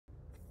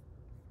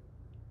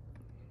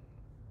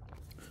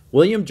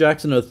William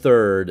Jackson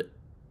III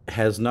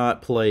has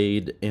not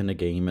played in a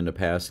game in the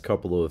past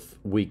couple of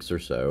weeks or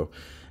so.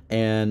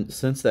 And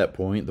since that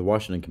point, the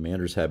Washington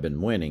Commanders have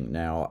been winning.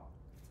 Now,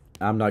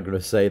 I'm not going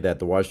to say that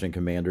the Washington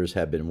Commanders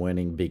have been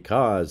winning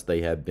because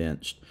they have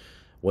benched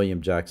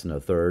William Jackson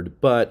III,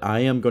 but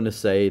I am going to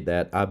say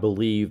that I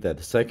believe that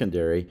the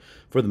secondary,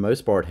 for the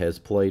most part, has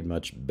played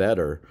much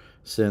better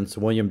since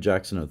William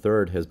Jackson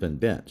III has been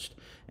benched.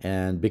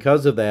 And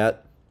because of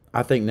that,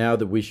 I think now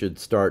that we should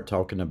start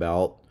talking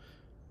about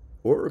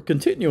or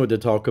continuing to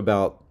talk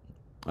about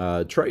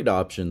trade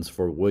options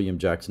for William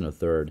Jackson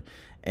III.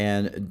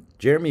 And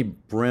Jeremy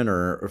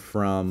Brenner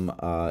from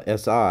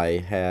SI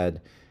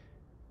had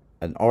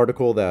an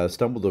article that I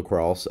stumbled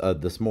across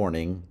this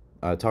morning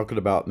talking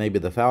about maybe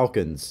the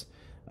Falcons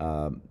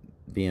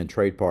being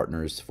trade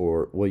partners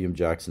for William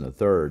Jackson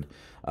III.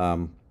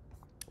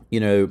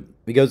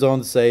 He goes on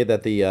to say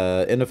that the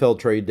NFL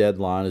trade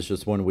deadline is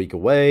just 1 week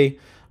away,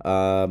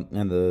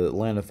 and the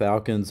Atlanta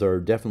Falcons are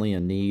definitely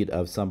in need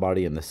of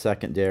somebody in the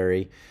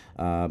secondary.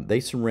 They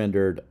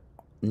surrendered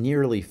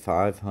nearly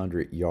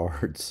 500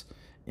 yards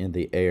in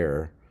the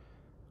air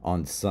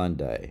on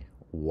Sunday.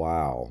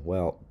 Wow.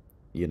 Well,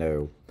 you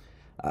know,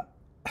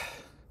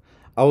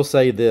 I will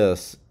say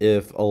this: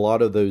 if a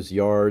lot of those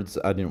yards,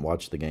 I didn't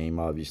watch the game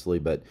obviously,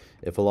 but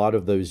if a lot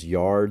of those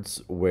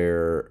yards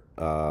were,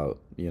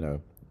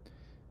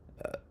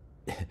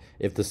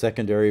 if the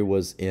secondary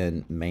was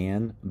in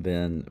man,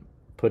 then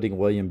putting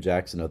William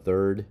Jackson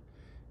III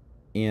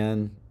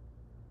in,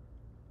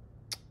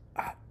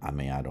 I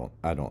mean, I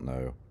don't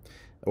know,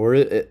 or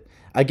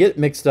I get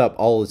mixed up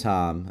all the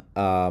time.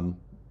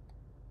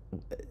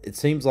 It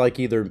seems like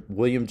either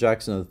William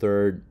Jackson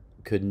III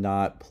could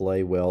not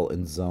play well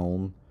in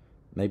zone.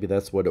 Maybe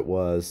that's what it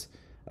was.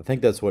 I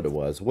think that's what it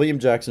was. William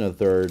Jackson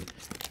III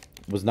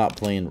was not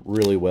playing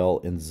really well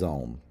in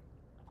zone.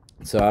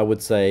 So I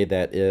would say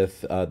that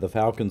if the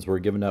Falcons were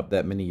giving up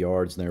that many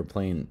yards and they were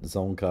playing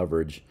zone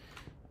coverage,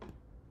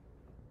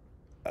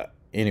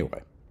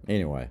 anyway,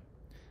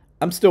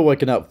 I'm still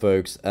waking up,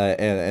 folks,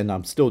 and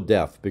I'm still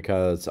deaf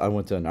because I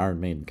went to an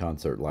Iron Maiden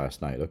concert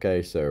last night.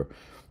 Okay, so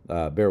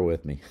bear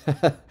with me.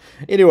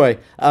 Anyway,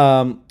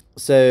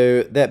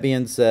 so that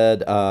being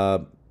said,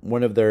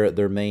 one of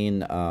their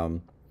main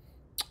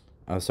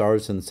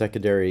stars in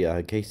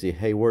secondary, Casey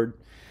Hayward,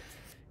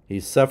 he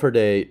suffered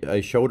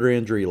a shoulder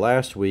injury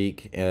last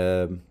week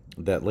that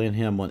landed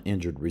him on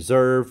injured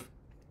reserve,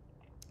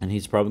 and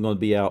he's probably going to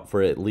be out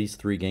for at least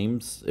 3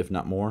 games, if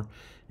not more.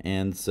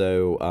 And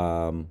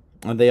so,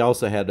 and they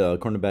also had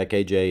cornerback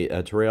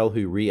A.J. Terrell,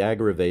 who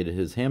re-aggravated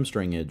his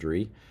hamstring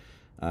injury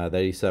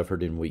that he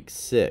suffered in week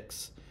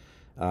 6.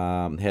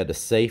 Had a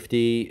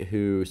safety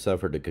who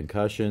suffered a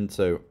concussion,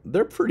 so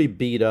they're pretty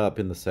beat up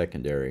in the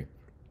secondary.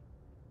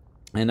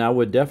 And I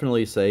would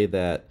definitely say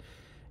that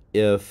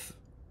if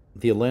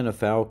the Atlanta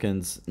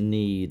Falcons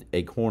need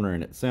a corner,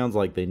 and it sounds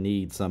like they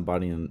need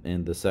somebody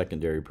in the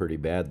secondary pretty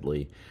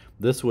badly,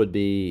 this would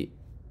be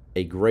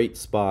a great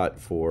spot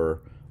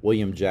for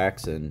William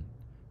Jackson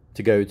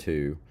to go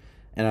to.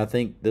 And I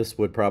think this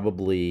would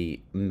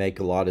probably make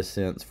a lot of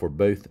sense for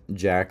both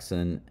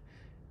Jackson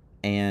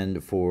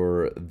and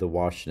for the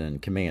Washington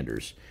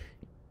Commanders.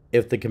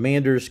 If the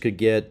Commanders could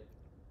get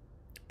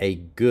a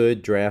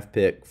good draft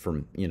pick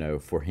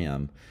for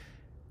him,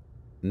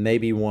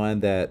 maybe one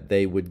that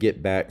they would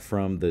get back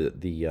from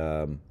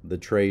the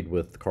trade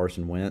with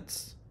Carson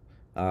Wentz,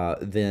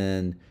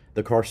 then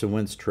the Carson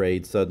Wentz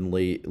trade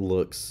suddenly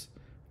looks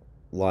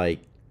like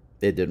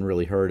it didn't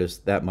really hurt us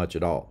that much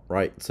at all,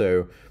 right?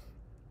 So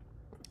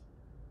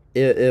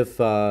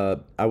if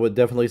I would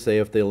definitely say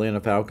if the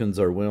Atlanta Falcons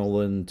are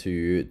willing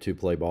to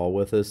play ball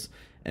with us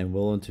and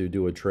willing to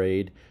do a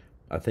trade,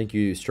 I think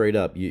you straight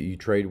up you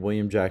trade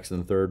William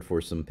Jackson III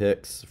for some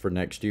picks for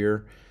next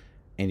year,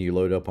 and you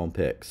load up on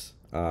picks.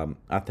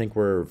 I think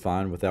we're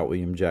fine without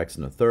William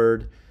Jackson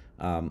III.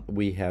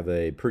 We have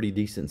a pretty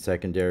decent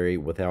secondary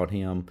without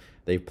him.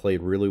 They've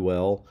played really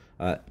well.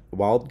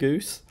 Wild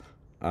Goose,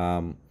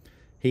 I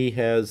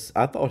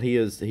thought he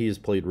has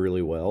played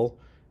really well.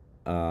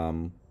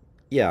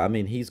 Yeah, I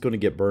mean, he's going to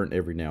get burnt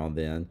every now and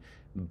then,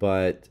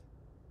 but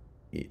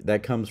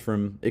that comes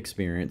from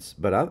experience.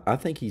 But I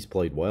think he's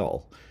played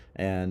well,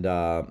 and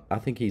I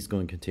think he's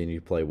going to continue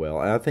to play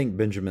well. And I think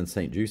Benjamin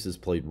St. Juste has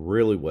played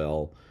really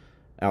well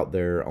out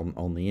there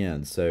on the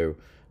end. So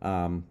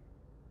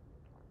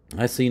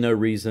I see no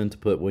reason to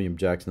put William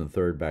Jackson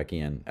III back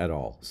in at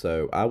all.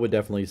 So I would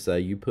definitely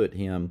say you put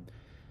him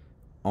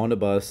on a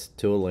bus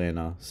to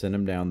Atlanta, send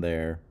him down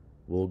there.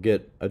 We'll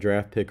get a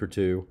draft pick or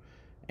two,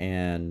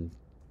 and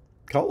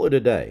call it a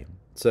day.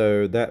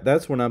 So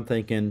that's what I'm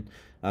thinking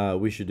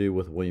we should do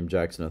with William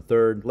Jackson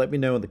III. Let me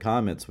know in the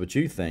comments what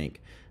you think.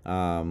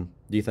 Do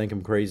you think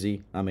I'm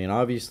crazy? I mean,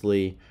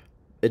 obviously,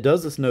 it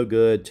does us no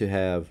good to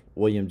have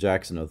William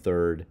Jackson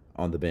III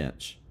on the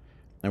bench,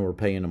 and we're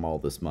paying him all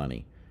this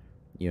money.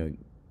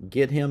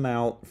 Get him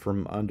out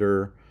from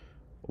under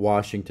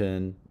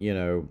Washington.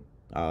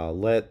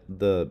 Let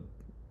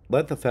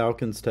the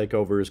Falcons take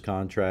over his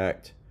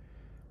contract.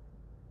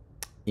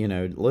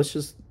 Let's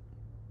just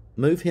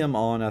move him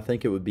on. I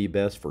think it would be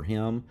best for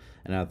him,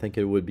 and I think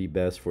it would be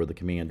best for the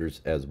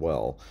Commanders as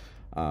well.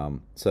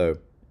 So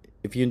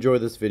if you enjoy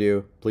this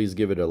video, please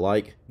give it a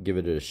like, give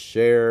it a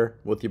share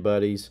with your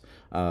buddies.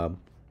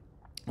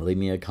 Leave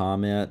me a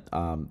comment.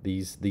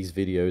 These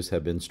videos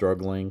have been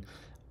struggling.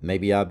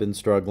 Maybe I've been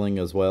struggling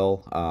as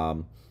well.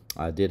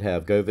 I did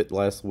have COVID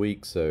last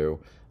week, so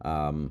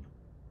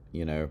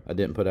you know, I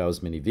didn't put out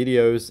as many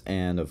videos,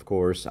 and of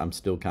course I'm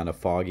still kind of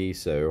foggy,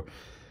 so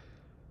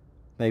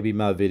maybe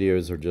my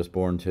videos are just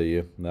boring to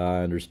you. I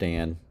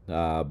understand,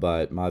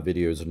 but my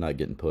videos are not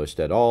getting pushed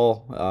at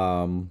all.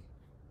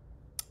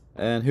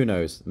 And who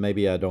knows,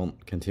 maybe I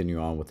don't continue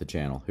on with the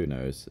channel. Who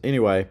knows?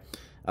 Anyway,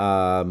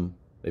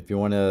 if you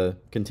want to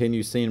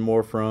continue seeing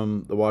more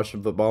from the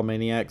Washington Football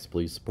Maniacs,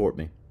 please support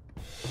me.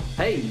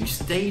 Hey, you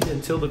stayed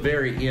until the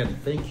very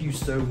end. Thank you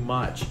so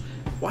much.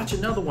 Watch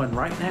another one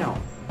right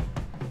now.